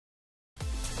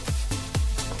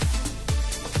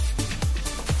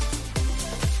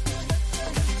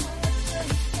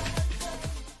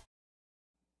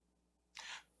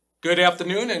Good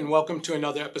afternoon and welcome to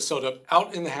another episode of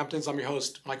Out in the Hamptons. I'm your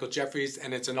host, Michael Jeffries,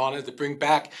 and it's an honor to bring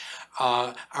back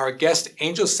our guest,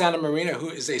 Angel Santamarina, who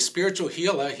is a spiritual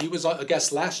healer. He was a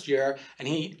guest last year, and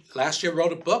he last year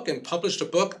wrote a book and published a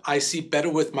book, I See Better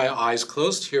With My Eyes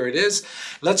Closed. Here it is.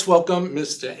 Let's welcome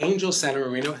Mr. Angel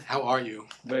Santamarina. How are you?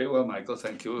 Very well, Michael.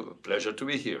 Thank you. Pleasure to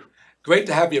be here. Great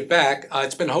to have you back.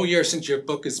 It's been a whole year since your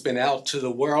book has been out to the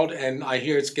world, and I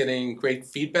hear it's getting great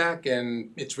feedback,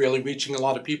 and it's really reaching a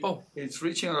lot of people. It's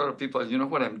reaching a lot of people. You know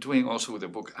what I'm doing also with the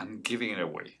book? I'm giving it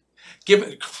away.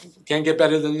 Can't get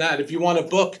better than that. If you want a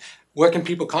book, where can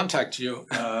people contact you?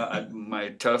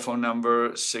 My telephone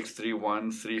number,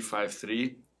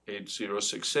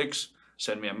 631-353-8066.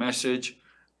 Send me a message,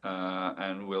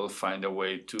 and we'll find a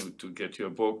way to get you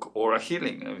a book or a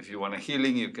healing. If you want a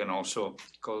healing, you can also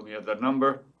call me at that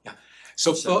number. Yeah.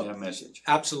 So send me a message.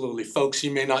 Absolutely. Folks, you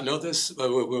may not know this,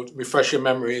 but we'll refresh your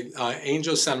memory.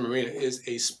 Angel Santamarina is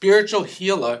a spiritual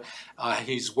healer.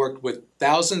 He's worked with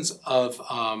thousands of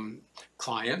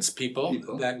clients, people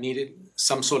that needed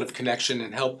some sort of connection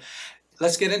and help.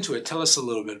 Let's get into it. Tell us a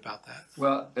little bit about that.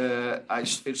 Well,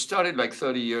 it started like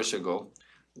 30 years ago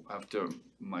after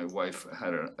my wife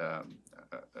had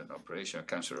an operation, a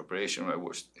cancer operation.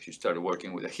 She started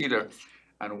working with a healer.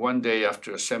 And one day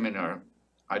after a seminar,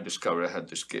 I discovered I had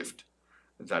this gift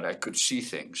that I could see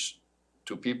things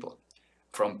to people,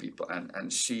 from people,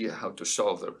 and see how to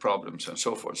solve their problems and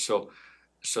so forth. So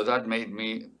that made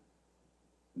me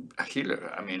a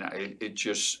healer. I mean, it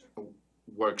just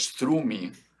works through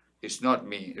me. It's not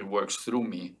me, it works through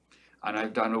me. And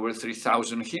I've done over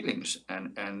 3,000 healings.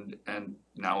 And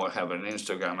now I have an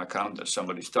Instagram account that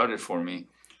somebody started for me.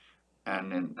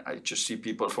 And I just see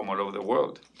people from all over the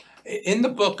world. In the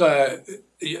book,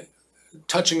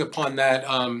 touching upon that,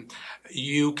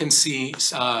 you can see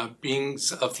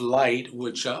beings of light,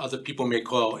 which other people may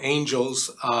call angels,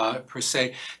 per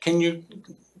se. Can you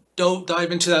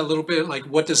dive into that a little bit? Like,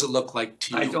 what does it look like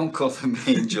to you? I don't call them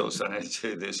angels, and I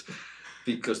say this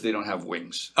because they don't have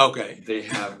wings. Okay. They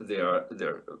have their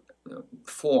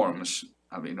forms,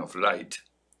 I mean, of light,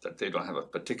 that they don't have a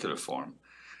particular form.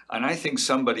 And I think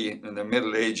somebody in the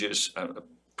Middle Ages,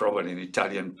 probably an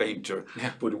Italian painter,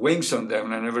 put wings on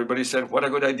them, and everybody said, what a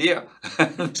good idea.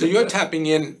 So you're tapping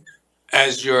in,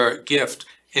 as your gift,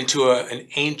 into an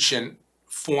ancient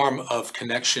form of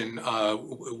connection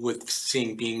with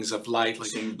seeing beings of light,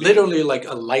 like literally like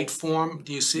a light form.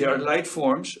 Do you see? They are light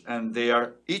forms, and they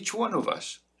are, each one of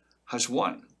us has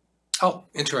one. Oh,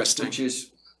 interesting. Which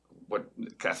is what the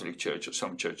Catholic Church or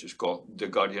some churches call the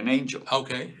guardian angel.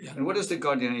 Okay. Yeah. And what does the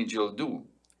guardian angel do?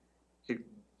 It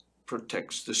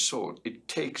protects the soul. It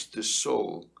takes the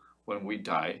soul when we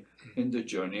die in the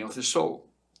journey of the soul.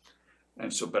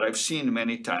 And so, but I've seen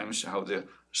many times how the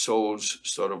souls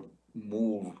sort of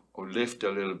move or lift a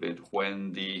little bit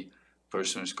when the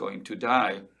person is going to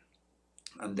die,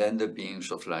 and then the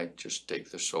beings of light just take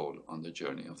the soul on the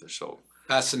journey of the soul.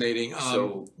 Fascinating.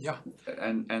 Yeah,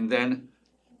 and then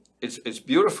it's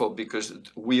beautiful because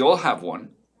we all have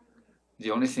one.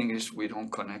 The only thing is we don't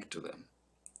connect to them,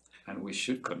 and we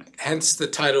should connect. Hence the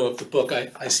title of the book,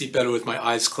 I See Better With My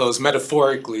Eyes Closed.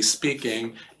 Metaphorically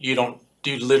speaking, do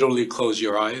you literally close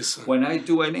your eyes? When I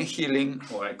do any healing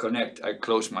or I connect, I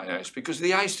close my eyes because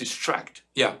the eyes distract.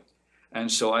 Yeah.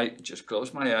 And so I just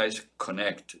close my eyes,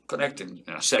 connect in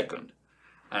a second.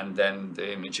 And then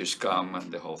the images come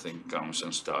and the whole thing comes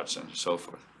and starts and so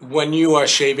forth. When you are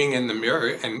shaving in the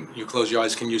mirror and you close your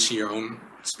eyes, can you see your own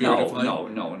spirit of light? No.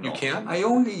 You can't? I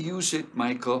only use it,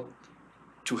 Michael,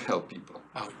 to help people.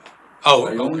 Oh,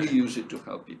 I only use it to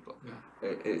help people. Yeah.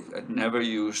 I never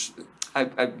use.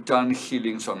 I've done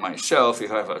healings on myself.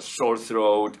 If I have a sore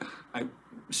throat, I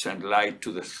send light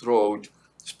to the throat,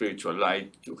 spiritual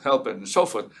light to help it and so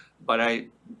forth. But I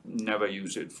never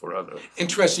use it for others.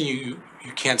 Interesting, you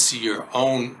can't see your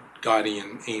own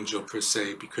guardian angel per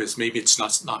se because maybe it's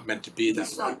not meant to be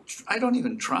that way. I don't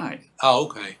even try. Oh,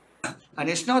 okay. And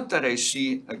it's not that I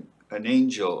see an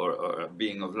angel or a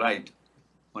being of light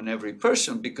on every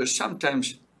person, because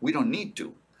sometimes we don't need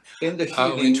to. In the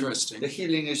healing, the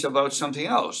healing is about something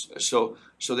else. So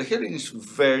the healing is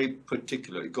very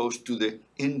particular. It goes to the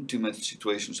intimate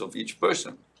situations of each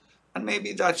person. And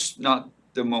maybe that's not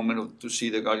the moment to see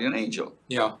the guardian angel.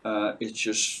 Yeah. It's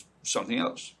just something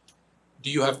else.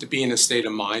 Do you have to be in a state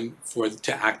of mind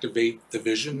to activate the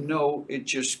vision? No,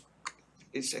 it's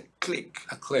a click.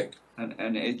 A click.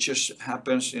 And it just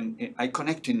happens I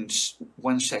connect in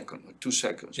 1 second or 2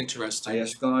 seconds. Interesting. I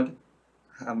ask God,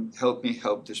 help me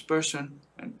help this person,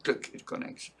 and click, it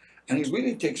connects. And it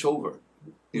really takes over.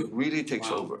 It really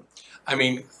takes over. I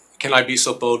mean, can I be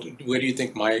so bold? Where do you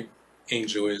think my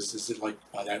angel is? Is it like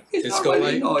by that It's disco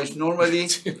normally, light? no, it's normally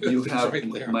you It's have,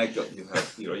 right there. Michael, you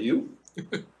have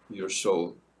your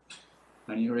soul,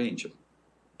 and your angel.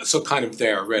 So kind of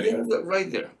there already. They're right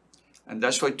there. And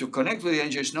that's why to connect with the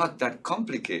angel is not that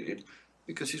complicated,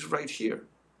 because it's right here.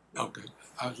 Okay,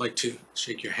 I'd like to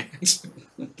shake your hands.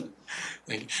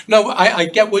 Thank you. No, I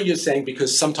get what you're saying,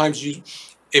 because sometimes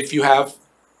if you have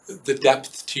the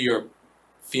depth to your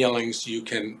feelings, you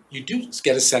do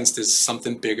get a sense there's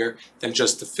something bigger than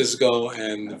just the physical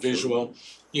and the visual,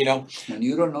 you know? And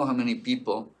you don't know how many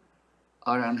people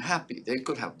are unhappy. They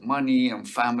could have money and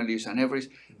families and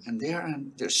everything,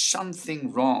 and there's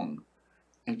something wrong,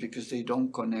 and because they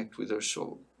don't connect with their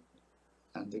soul.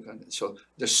 And so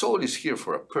the soul is here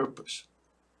for a purpose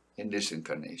in this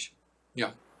incarnation.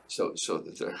 Yeah. So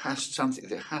there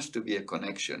has to be a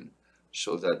connection,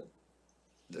 so that.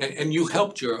 And you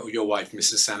helped your wife,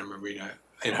 Mrs. Santamarina,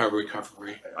 in her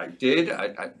recovery. I did,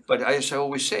 but as I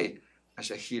always say,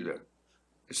 as a healer,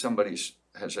 if somebody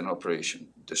has an operation,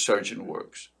 the surgeon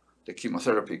works, the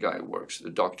chemotherapy guy works, the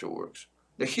doctor works,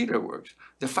 the healer works,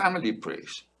 the family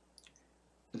prays.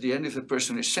 At the end, if the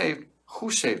person is saved,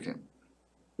 who saved him?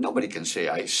 Nobody can say,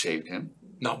 I saved him.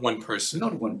 Not one person.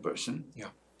 Not one person.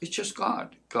 Yeah. It's just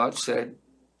God. God said,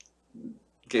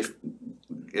 give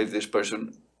this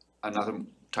person another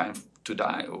time to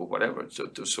die or whatever, so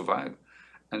to survive.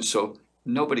 And so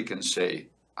nobody can say,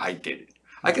 I did it.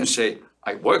 I can say,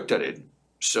 I worked at it,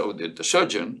 so did the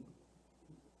surgeon,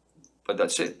 but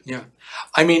that's it. Yeah.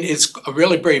 I mean, it's a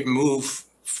really brave move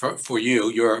for you.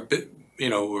 You're a bit,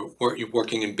 you're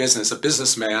working in business, a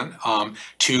businessman,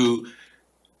 to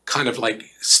kind of like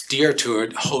steer to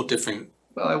a whole different.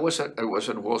 Well, I was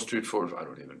at Wall Street for, I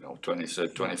don't even know,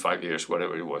 25 years,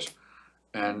 whatever it was.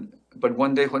 But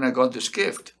one day when I got this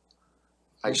gift,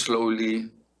 it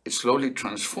slowly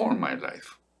transformed my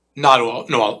life. Not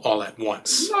all at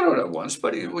once. Not all at once,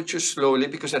 but it was just slowly,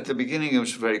 because at the beginning it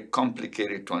was very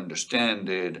complicated to understand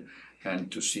it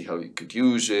and to see how you could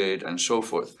use it and so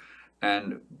forth.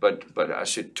 But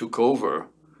as it took over,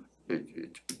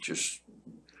 it just.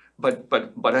 But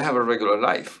I have a regular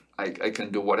life. I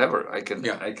can do whatever. I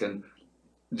can.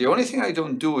 The only thing I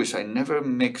don't do is I never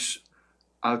mix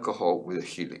alcohol with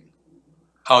healing.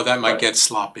 Oh, that might get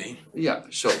sloppy. Yeah.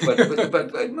 So, but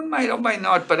it might or might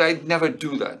not. But I never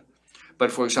do that.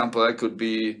 But for example, I could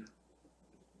be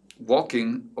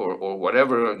walking or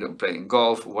whatever, playing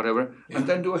golf or whatever, and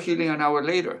then do a healing an hour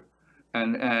later,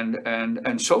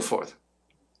 and so forth.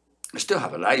 I still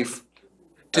have a life.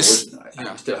 I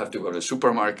still have to go to the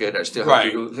supermarket. I still have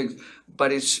to do things.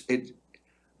 But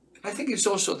I think it's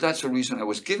also, that's the reason I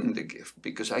was given the gift,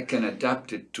 because I can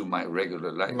adapt it to my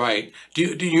regular life. Right. Do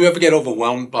you ever get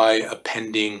overwhelmed by a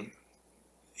pending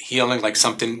healing, like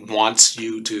something wants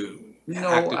you to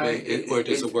activate it, or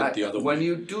does it work the other way? When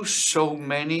you do so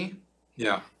many,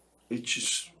 it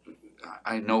just,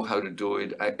 I know how to do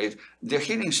it. The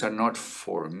healings are not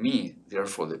for me, they're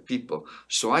for the people.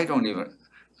 So I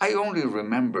only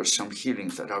remember some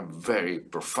healings that are very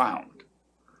profound.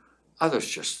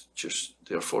 Others just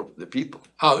they're for the people.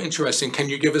 Oh, interesting. Can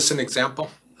you give us an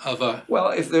example of a? Well,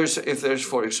 if there's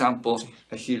for example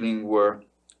a healing where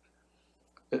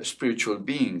a spiritual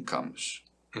being comes,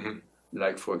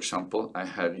 like for example, I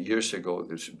had years ago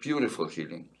this beautiful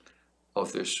healing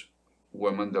of this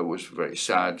woman that was very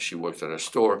sad. She worked at a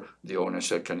store. The owner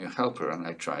said, "Can you help her?" And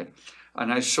I tried,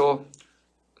 and I saw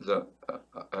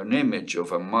an image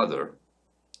of a mother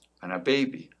and a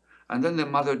baby, and then the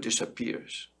mother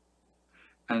disappears.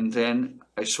 And then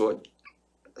I saw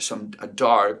a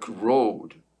dark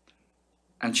road.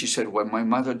 And she said, well, my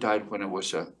mother died when I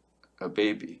was a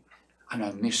baby, and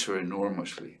I miss her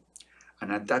enormously.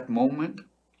 And at that moment,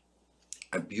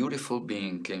 a beautiful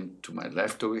being came to my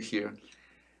left over here.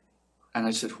 And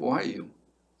I said, who are you?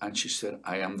 And she said,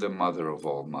 I am the mother of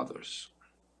all mothers.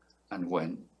 And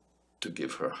went to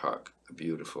give her a hug, a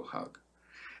beautiful hug.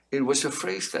 It was a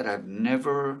phrase that I've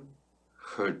never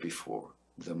heard before.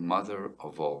 The mother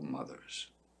of all mothers.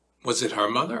 Was it her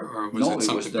mother, or was it something bigger?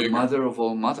 No, it was the mother of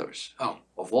all mothers. Oh.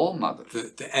 Of all mothers.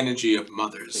 The energy of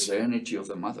mothers. The energy of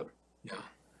the mother. Yeah.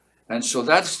 And so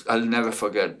I'll never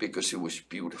forget, because it was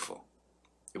beautiful.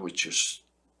 It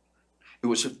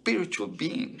was a spiritual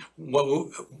being.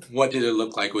 What did it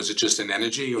look like? Was it just an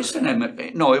energy? Or?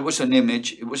 No, it was an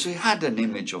image. It had an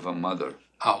image of a mother.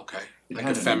 Oh, okay. Like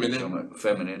a feminine?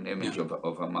 Feminine image of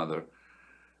a mother.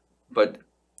 But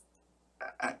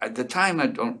at the time,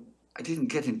 I didn't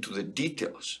get into the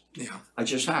details. Yeah. I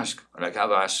just asked, like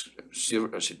I've asked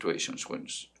several situations when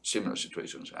similar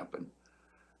situations happen.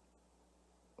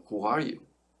 Who are you?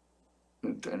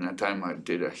 And at the time I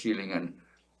did a healing, and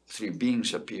three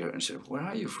beings appear and said, "Where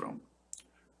are you from?"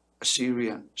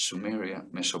 Assyria, Sumeria,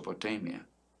 Mesopotamia.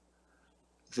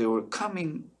 They were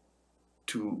coming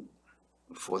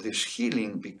for this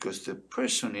healing because the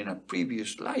person in a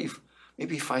previous life,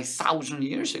 maybe 5,000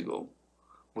 years ago,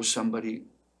 was somebody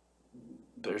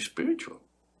very spiritual.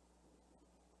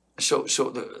 So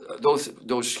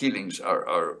those healings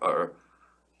are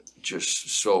just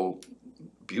so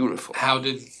beautiful. How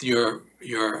did your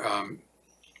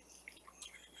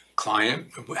client?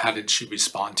 How did she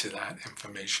respond to that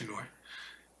information, or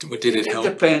what did it help? It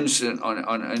depends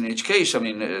on each case. I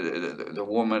mean, the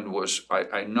woman was.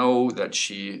 I know that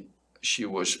she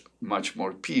was much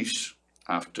more peace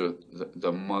after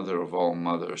the mother of all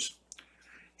mothers.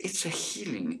 It's a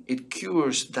healing. It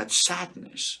cures that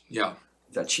sadness. Yeah.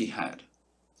 That she had.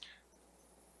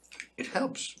 It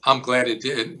helps. I'm glad it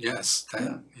did. Yes.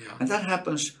 Yeah. And that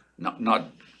happens not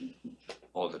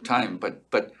all the time,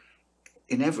 but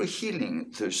in every healing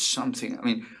there's something. I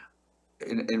mean,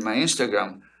 in my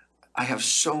Instagram, I have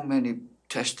so many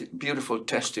beautiful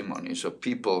testimonies of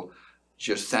people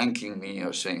just thanking me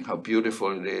or saying how beautiful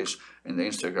it is in the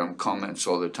Instagram comments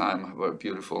all the time, how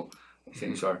beautiful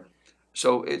things are.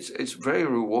 So it's very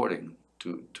rewarding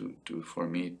for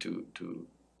me to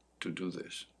do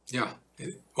this. Yeah.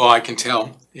 Well, I can tell.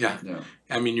 Yeah. Yeah.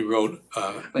 I mean, you wrote.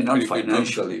 I mean, not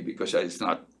financially, because it's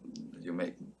not. You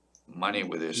make money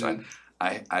with this.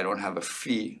 I don't have a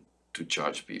fee to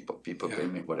charge people. People pay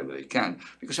me whatever they can,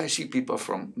 because I see people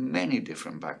from many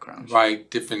different backgrounds. Right.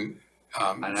 Different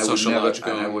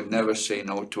sociological. And I would never say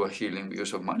no to a healing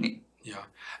because of money. Yeah.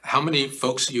 How many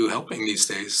folks are you helping these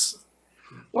days?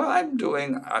 Well, I'm doing.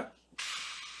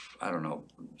 I don't know.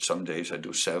 Some days I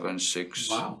do 7, 6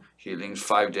 healings.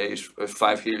 5 days,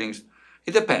 5 healings.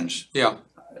 It depends. Yeah.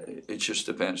 It just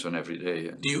depends on every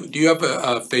day. Do you have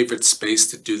a favorite space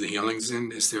to do the healings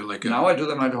in? Is there like a... Now I do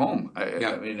them at home.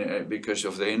 I mean, because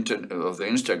of the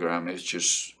Instagram, it's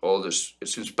just all this.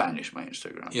 It's in Spanish, my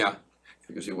Instagram. Yeah.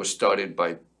 Because it was started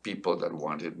by people that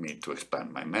wanted me to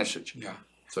expand my message. Yeah.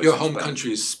 So your home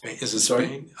country is Spain. Is it Sorry?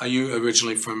 Spain? Are you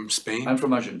originally from Spain? I'm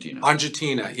from Argentina.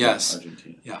 Argentina, yes. Yeah,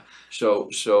 Argentina. Yeah. So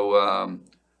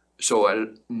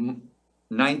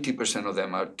 90% of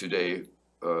them are today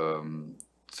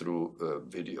through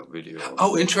video.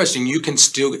 Oh, interesting. You can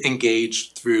still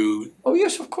engage through. Oh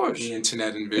yes, of course. The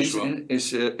internet and visual. It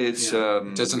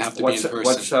doesn't have to be in person.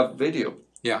 WhatsApp video.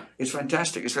 Yeah. It's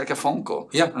fantastic. It's like a phone call.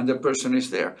 Yeah. And the person is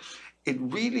there. It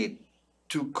really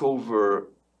took over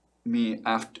me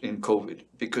in COVID,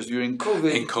 because during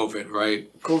COVID. In COVID, right.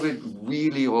 COVID,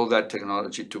 really all that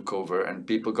technology took over and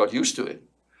people got used to it.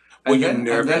 Were you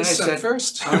nervous at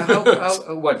first?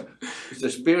 What?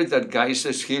 The spirit that guides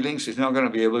us healings is not going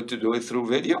to be able to do it through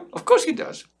video? Of course he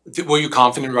does. Were you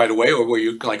confident right away, or were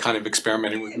you like kind of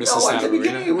experimenting with Mrs. No, at the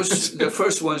beginning it Santamarina? was, the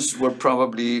first ones were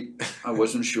probably, I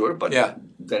wasn't sure, but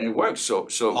then it worked. So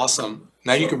awesome.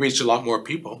 Now you can reach a lot more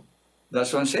people.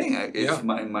 That's what I'm saying.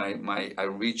 I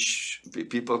reach,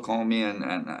 people call me, and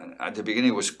at the beginning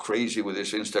it was crazy with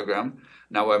this Instagram.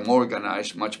 Now I'm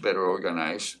organized, much better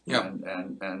organized,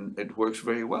 and it works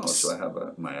very well. So I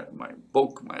have my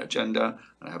book, my agenda,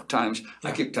 and I have times.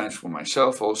 I keep times for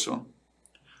myself also,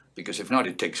 because if not,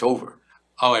 it takes over.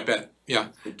 Oh, I bet. Yeah.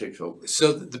 It takes over.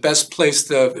 So the best place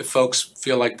if folks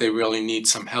feel like they really need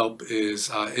some help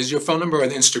is your phone number or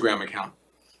the Instagram account?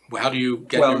 How do you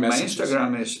get your messages? My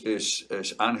Instagram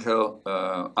is Angel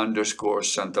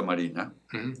 _Santamarina.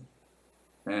 Mm-hmm.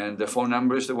 And the phone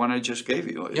number is the one I just gave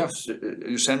you. Yeah.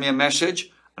 You send me a message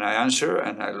and I answer,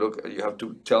 and I look. You have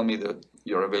to tell me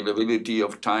your availability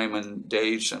of time and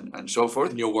dates and so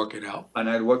forth. And you'll work it out. And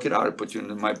I'll work it out. I'll put you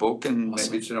in my book, and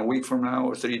awesome. Maybe it's in a week from now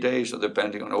or 3 days, or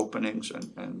depending on openings,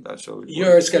 and that's how it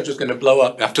Your works. schedule's going to blow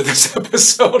up after this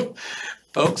episode.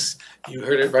 Folks, you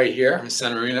heard it right here.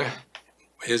 Santamarina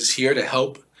is here to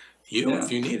help you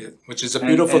if you need it, which is a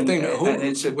beautiful thing.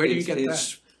 Where do you get that?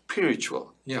 It's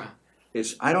spiritual. Yeah.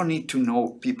 I don't need to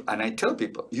know people, and I tell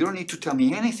people, you don't need to tell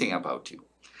me anything about you,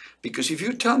 because if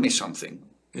you tell me something,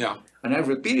 and I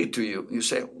repeat it to you, you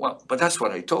say, well, but that's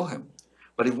what I told him.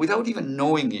 But if without even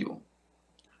knowing you,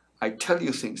 I tell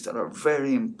you things that are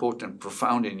very important,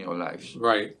 profound in your lives.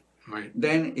 Right.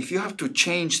 Then if you have to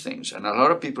change things, and a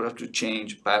lot of people have to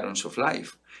change patterns of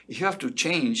life, if you have to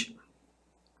change,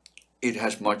 it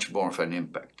has much more of an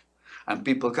impact. And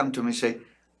people come to me and say,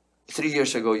 3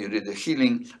 years ago you did the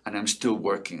healing and I'm still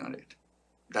working on it.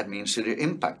 That means that it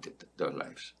impacted their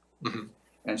lives. Mm-hmm.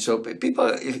 And so people,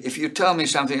 if you tell me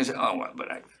something, I say, oh, well,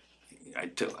 but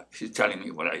he's telling me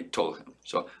what I told him.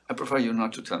 So I prefer you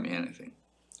not to tell me anything.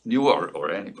 You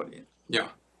or anybody. Yeah.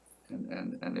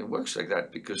 And it works like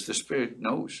that because the Spirit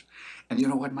knows. And you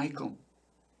know what, Michael?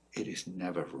 It is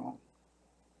never wrong.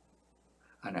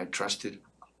 And I trust it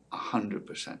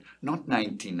 100%, not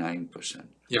 99%.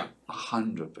 Yeah.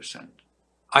 100%.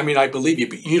 I mean, I believe you,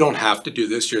 but you don't have to do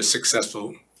this. You're a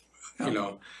successful,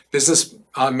 business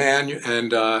man,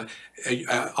 and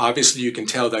obviously you can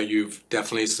tell that you've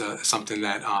definitely something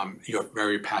that you're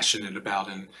very passionate about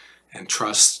and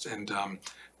trust, and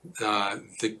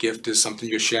the gift is something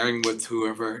you're sharing with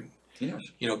whoever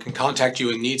Yes. Can contact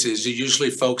you and needs it. Is it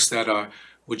usually folks that are,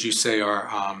 would you say, are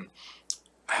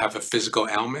have a physical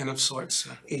ailment of sorts?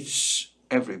 It's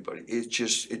everybody. It's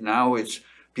just now it's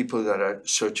people that are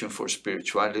searching for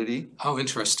spirituality. Oh,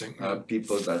 interesting.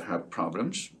 People that have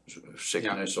problems,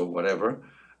 sickness or whatever.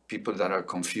 People that are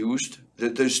confused.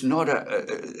 There's not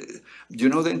do you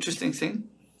know the interesting thing?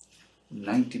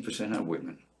 90% are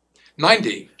women.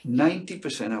 90?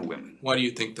 90% are women. Why do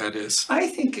you think that is? I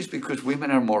think it's because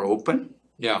women are more open.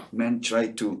 Yeah. Men try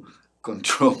to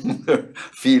control their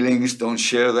feelings, don't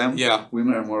share them. Yeah.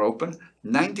 Women are more open.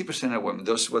 90% of women,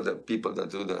 those were the people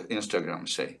that do the Instagram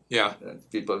say. Yeah.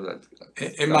 People that...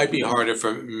 It might be harder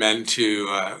for men to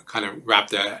kind of wrap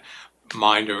their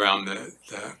mind around the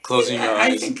closing your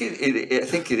eyes. I think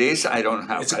it is. I don't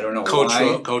know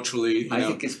cultural, why. Culturally, I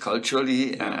think it's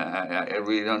culturally. I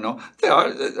really don't know. There are.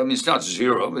 I mean, it's not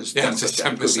zero. It's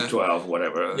 10%. It could be 12,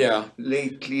 whatever. Yeah.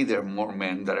 Lately, there are more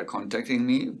men that are contacting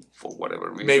me for whatever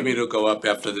reason. Maybe it'll go up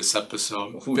after this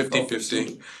episode.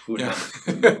 50-50. Who Yeah. knows?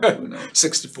 Who knows?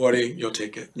 60-40. You'll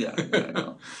take it. Yeah.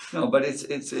 No, but it's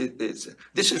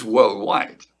this is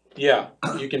worldwide. Yeah.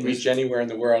 You can reach anywhere in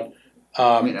the world.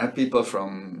 I mean, I have people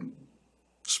from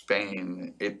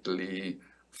Spain, Italy,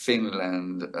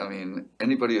 Finland. I mean,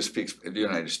 anybody who speaks the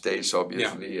United States,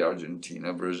 obviously,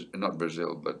 Argentina, not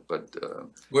Brazil, but.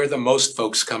 Where are the most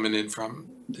folks coming in from?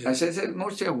 As I said,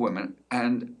 mostly are women,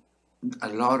 and a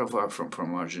lot of are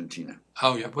from Argentina.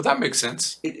 Oh yeah, well that makes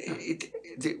sense.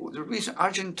 The reason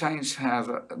Argentines have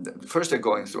first they're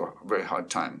going through a very hard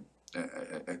time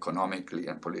economically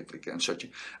and politically and such.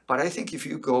 But I think if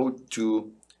you go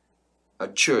to a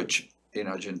church in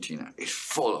Argentina, it's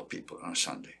full of people on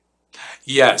Sunday.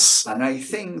 Yes. And I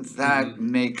think that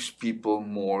makes people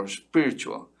more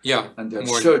spiritual. Yeah. And they're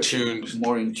more searching, tuned.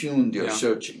 more in tune, they're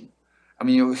searching. I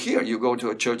mean, you go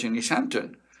to a church in East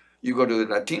Hampton, you go to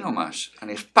the Latino Mass, and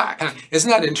it's packed.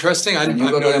 Isn't that interesting? And you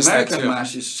go to the American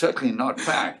Mass, it's certainly not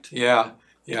packed. Yeah,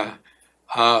 yeah.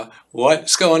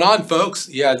 What's going on, folks?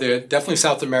 Yeah, they're definitely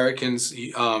South Americans.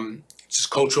 It's just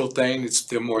a cultural thing.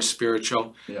 They're more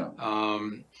spiritual. Yeah.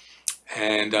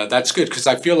 And that's good because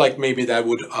I feel like maybe that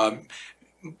would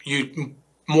you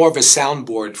more of a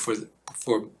soundboard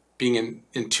for being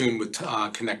in tune with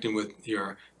connecting with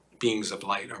your beings of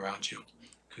light around you,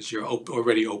 because you're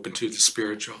already open to the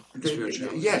spiritual.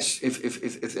 Yes,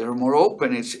 if they're more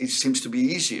open, it seems to be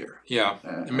easier. Yeah,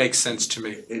 it makes sense to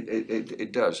me.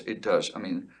 It does. I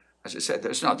mean, as I said,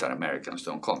 it's not that Americans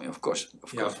don't call me, of course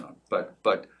not.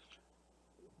 But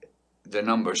the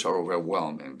numbers are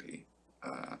overwhelmingly.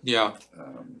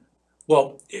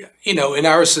 Well, in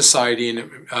our society,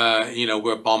 and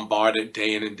we're bombarded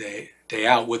day in and day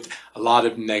out with a lot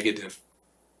of negative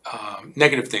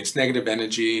things, negative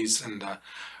energies, and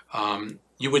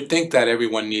you would think that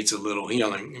everyone needs a little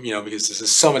healing, because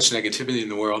there's so much negativity in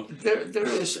the world. There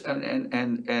is,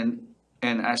 and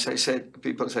as I said,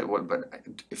 people say, well, but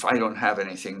if I don't have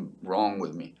anything wrong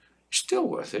with me, it's still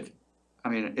worth it. I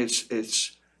mean,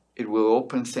 it will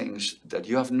open things that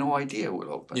you have no idea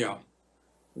will open. Yeah.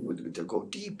 They'll go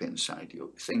deep inside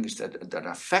you, things that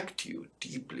affect you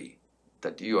deeply,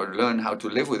 that you learn how to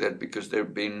live with it because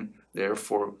they've been there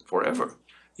for forever.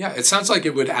 Yeah, it sounds like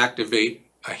it would activate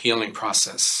a healing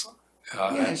process.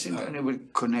 Yes, and it will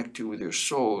connect you with your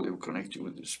soul. It will connect you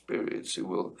with the spirits. It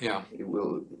will. It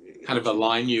will kind of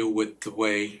align you with the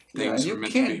way things are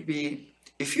meant to be. You can't be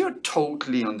if you're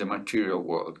totally on the material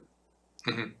world.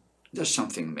 There's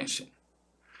something missing.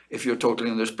 If you're totally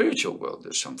in the spiritual world,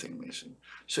 there's something missing.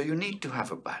 So you need to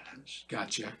have a balance.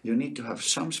 Gotcha. You need to have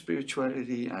some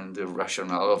spirituality and the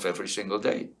rationale of every single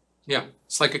day. Yeah,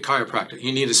 it's like a chiropractor.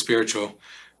 You need a spiritual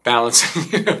balance.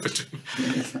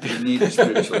 You need a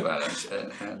spiritual balance.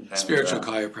 And spiritual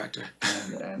chiropractor.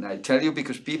 And I tell you,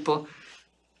 because people,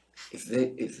 if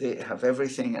they have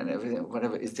everything and everything,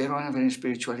 whatever, if they don't have any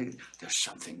spirituality, there's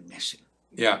something missing.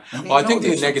 Yeah. Well, I think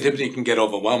the negativity can get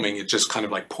overwhelming. It just kind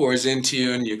of like pours into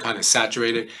you and you kind of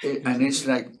saturate it. And it's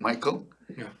like, Michael,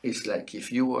 it's like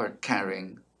if you are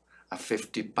carrying a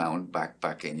 50-pound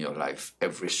backpack in your life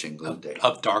every single day.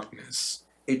 Of darkness.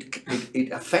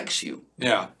 It affects you.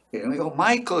 Yeah. You know, oh,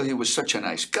 Michael, he was such a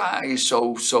nice guy,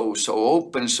 so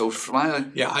open, so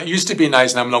smiling. Yeah, I used to be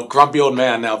nice, and I'm no grumpy old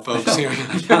man now, folks.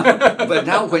 But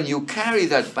now when you carry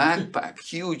that backpack,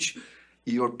 huge,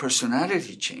 your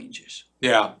personality changes.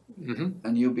 Yeah. Mm-hmm.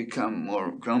 And you become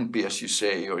more grumpy, as you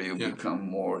say, or you become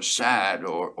more sad,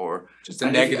 or just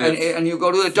a negative. And you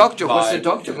go to the doctor. What's the vibe.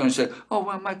 doctor going to say? Oh,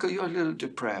 well, Michael, you're a little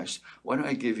depressed. Why don't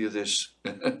I give you this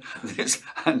this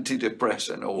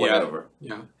antidepressant or whatever?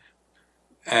 Yeah.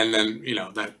 And then, you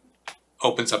know, that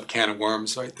opens up a can of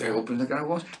worms right there. They open the can of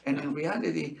worms. And in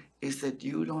reality, is that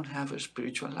you don't have a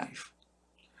spiritual life.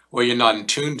 Or you're not in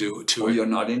tune to Or it. you're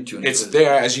not in tune. It's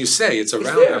there, as you say. It's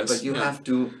around there, us. but you have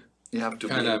to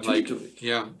kind be of in like, tune to it.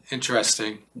 yeah,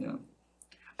 interesting. Yeah.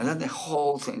 And then the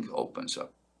whole thing opens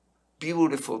up.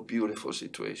 Beautiful, beautiful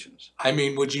situations. I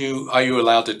mean, are you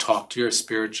allowed to talk to your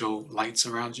spiritual lights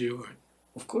around you? Or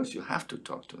Of course, you have to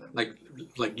talk to them.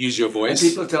 like use your voice? And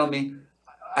people tell me,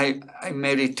 I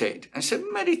meditate. I said,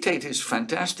 meditate is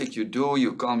fantastic.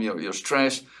 You calm your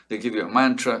stress. They give you a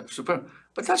mantra, super.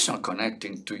 But that's not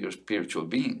connecting to your spiritual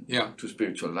being, to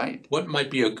spiritual light. What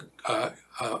might be an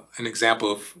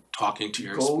example of talking to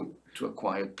your... Go to a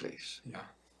quiet place. Yeah.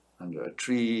 Under a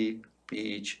tree,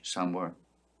 beach, somewhere.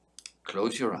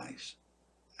 Close your eyes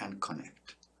and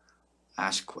connect.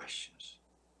 Ask questions.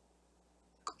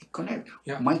 Connect.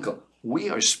 Yeah. Michael, we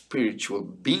are spiritual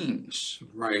beings.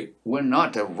 Right. We're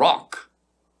not a rock.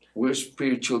 We're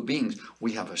spiritual beings.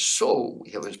 We have a soul.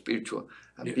 We have a spiritual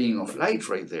being of light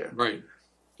right there. Right.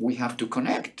 We have to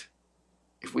connect.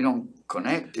 If we don't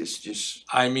connect, it's just...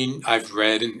 I mean, I've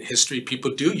read in history,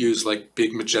 people do use like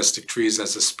big majestic trees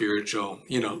as a spiritual,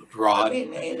 rod. I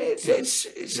mean, it's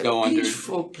a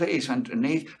peaceful place. And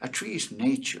a tree is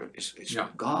nature. It's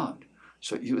God.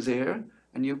 So you're there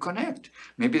and you connect.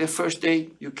 Maybe the first day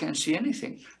you can't see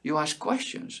anything. You ask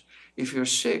questions. If you're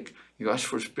sick, you ask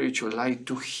for spiritual light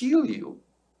to heal you,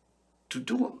 to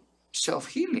do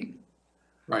self-healing.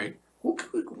 Right.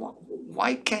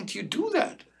 Why can't you do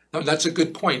that? No, that's a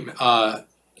good point.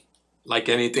 Like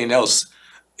anything else,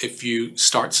 if you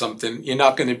start something, you're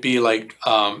not going to be like,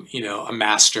 a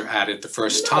master at it the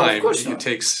first time. Of course not. It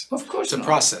takes a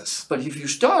process. But if you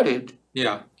started,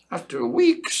 after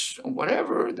weeks or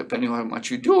whatever, depending on how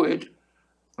much you do it,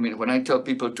 I mean, when I tell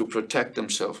people to protect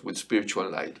themselves with spiritual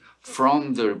light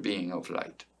from their being of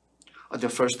light, the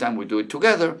first time we do it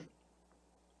together,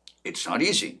 it's not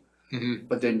easy. Mm-hmm.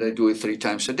 But then they do it 3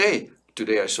 times a day.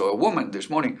 Today I saw a woman this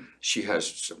morning. She has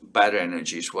some bad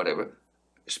energies, whatever.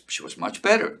 She was much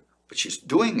better, but she's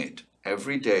doing it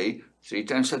every day, 3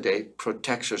 times a day,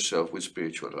 protects herself with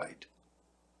spiritual light.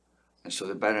 And so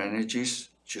the bad energies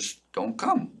just don't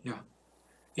come.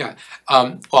 Yeah.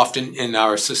 Often in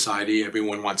our society,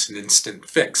 everyone wants an instant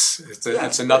fix.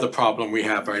 That's another problem we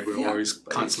have, right? We're always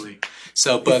constantly.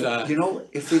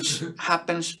 If it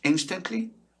happens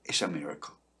instantly, it's a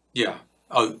miracle. Yeah.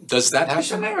 Oh, does that happen?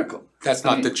 It's a miracle. That's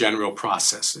not the general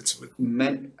process.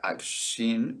 I've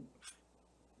seen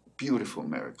beautiful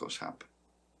miracles happen.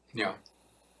 Yeah.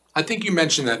 I think you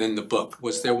mentioned that in the book.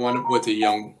 Was there one with a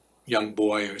young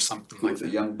boy or something like that? With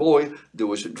a young boy, there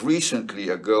was recently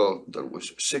a girl that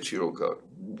was a 6-year-old girl,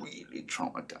 really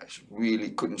traumatized,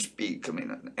 really couldn't speak. I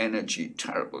mean, an energy,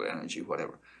 terrible energy,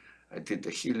 whatever. I did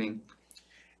the healing.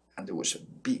 And there was a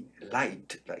big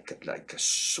light, like a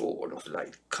sword of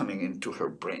light coming into her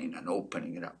brain and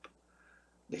opening it up.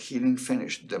 The healing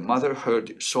finished. The mother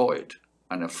saw it,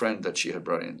 and a friend that she had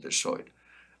brought in there saw it.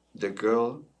 The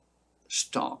girl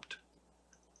stopped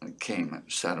and came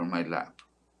and sat on my lap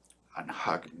and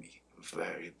hugged me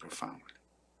very profoundly.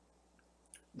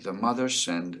 The mother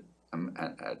sent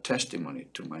a testimony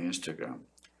to my Instagram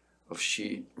of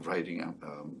she riding up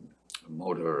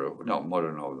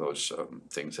those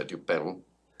things that you pedal.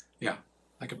 Yeah,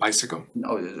 like a bicycle.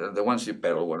 No, the ones you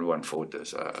pedal when one foot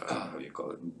is, how do you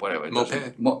call it? Whatever.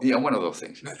 Moped? One of those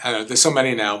things. There's so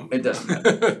many now. It doesn't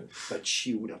matter. But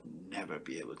she would have never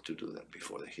be able to do that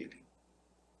before the healing.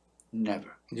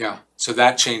 Never. Yeah, so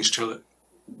that changed her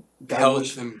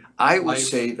health and I would life.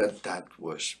 say that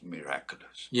was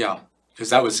miraculous. Yeah,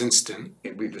 because that was instant.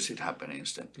 Because it happened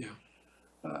instantly. Yeah.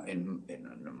 In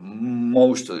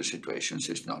most of the situations,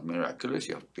 it's not miraculous.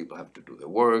 People have to do the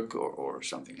work, or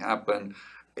something happened.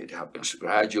 It happens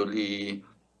gradually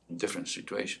in different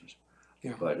situations.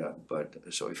 Yeah. But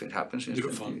so if it happens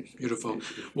instantly, beautiful.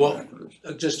 It's Well, miraculous.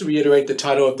 just to reiterate the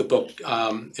title of the book,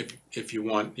 if you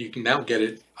want, you can now get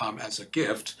it as a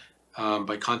gift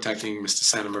by contacting Mr.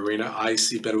 Santamarina. I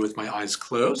see better with my eyes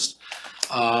closed.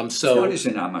 It's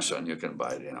in Amazon. You can buy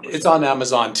it in Amazon. It's on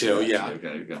Amazon too. Yeah.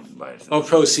 You can buy it. All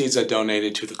proceeds are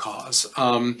donated to the cause.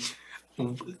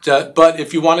 But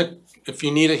if you want to if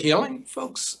you need a healing,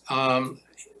 folks,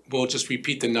 we'll just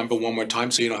repeat the number one more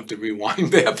time so you don't have to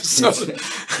rewind the episode.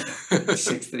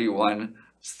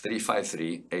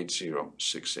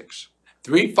 631-353-8066.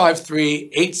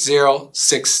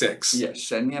 353-8066. Yes,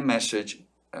 send me a message.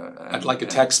 I'd like a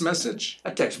text message.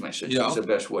 A text message Yeah. is the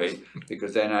best way,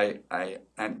 because then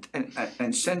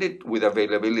and send it with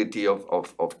availability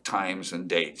of times and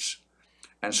dates,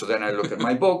 and so then I look at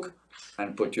my book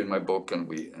and put you in my book, and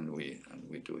we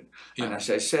do it. Yeah. And as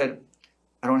I said,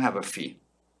 I don't have a fee.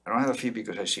 I don't have a fee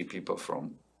because I see people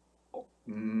from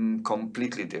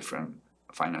completely different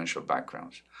financial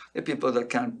backgrounds. There are people that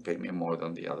can't pay me more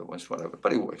than the other ones, whatever,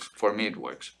 but it works. For me, it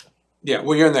works. Yeah,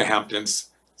 well, you're in the Hamptons,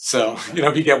 so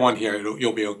if you get one here,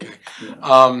 you'll be okay.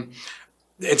 Yeah.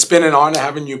 It's been an honor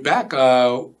having you back.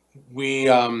 We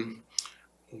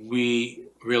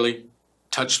really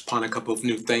touched upon a couple of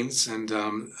new things, and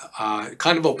it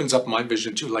kind of opens up my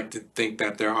vision too. Like to think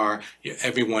that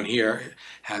everyone here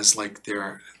has like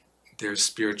their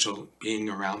spiritual being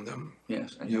around them.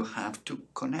 Yes, and you have to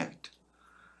connect.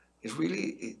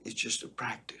 It's just a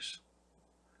practice,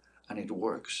 and it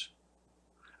works,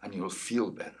 and you'll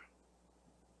feel better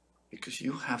because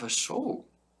you have a soul.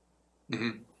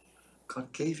 Mm-hmm.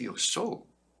 God gave you a soul.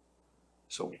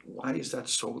 So why is that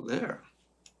soul there?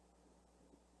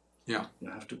 Yeah. You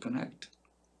have to connect.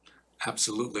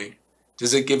 Absolutely.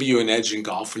 Does it give you an edge in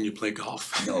golf when you play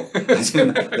golf? No.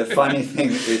 The funny thing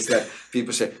is that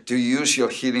people say, do you use your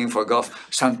healing for golf?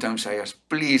 Sometimes I ask,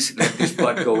 please let this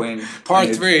putt go in. Par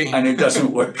 3. And it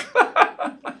doesn't work.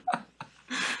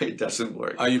 It doesn't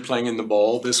work. Are you playing in the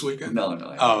bowl this weekend? No.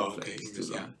 Oh, okay.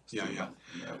 Yeah. Yeah.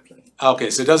 Okay,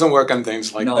 so it doesn't work on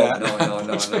things like that. No,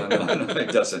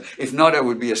 it doesn't. If not, I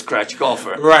would be a scratch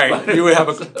golfer. Right, you would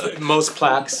have most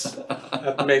plaques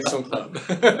at the Mason Club.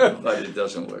 But it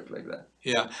doesn't work like that.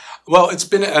 Yeah. Well, it's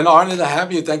been an honor to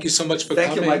have you. Thank you so much for coming.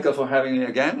 Thank you, Michael, for having me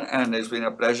again, and it's been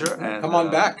a pleasure. And come on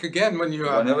back again when you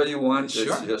whenever you want.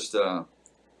 Sure. It's just the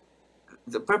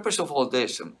purpose of all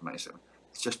this, myself,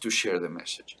 is just to share the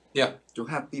message. Yeah. To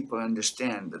have people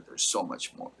understand that there's so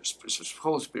much more. There's this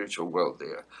whole spiritual world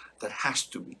there that has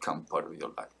to become part of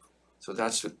your life. So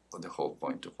that's the whole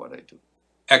point of what I do.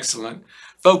 Excellent.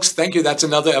 Folks, thank you. That's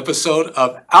another episode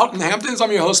of Out in the Hamptons.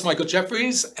 I'm your host, Michael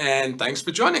Jeffries, and thanks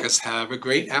for joining us. Have a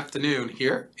great afternoon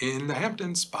here in the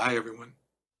Hamptons. Bye, everyone.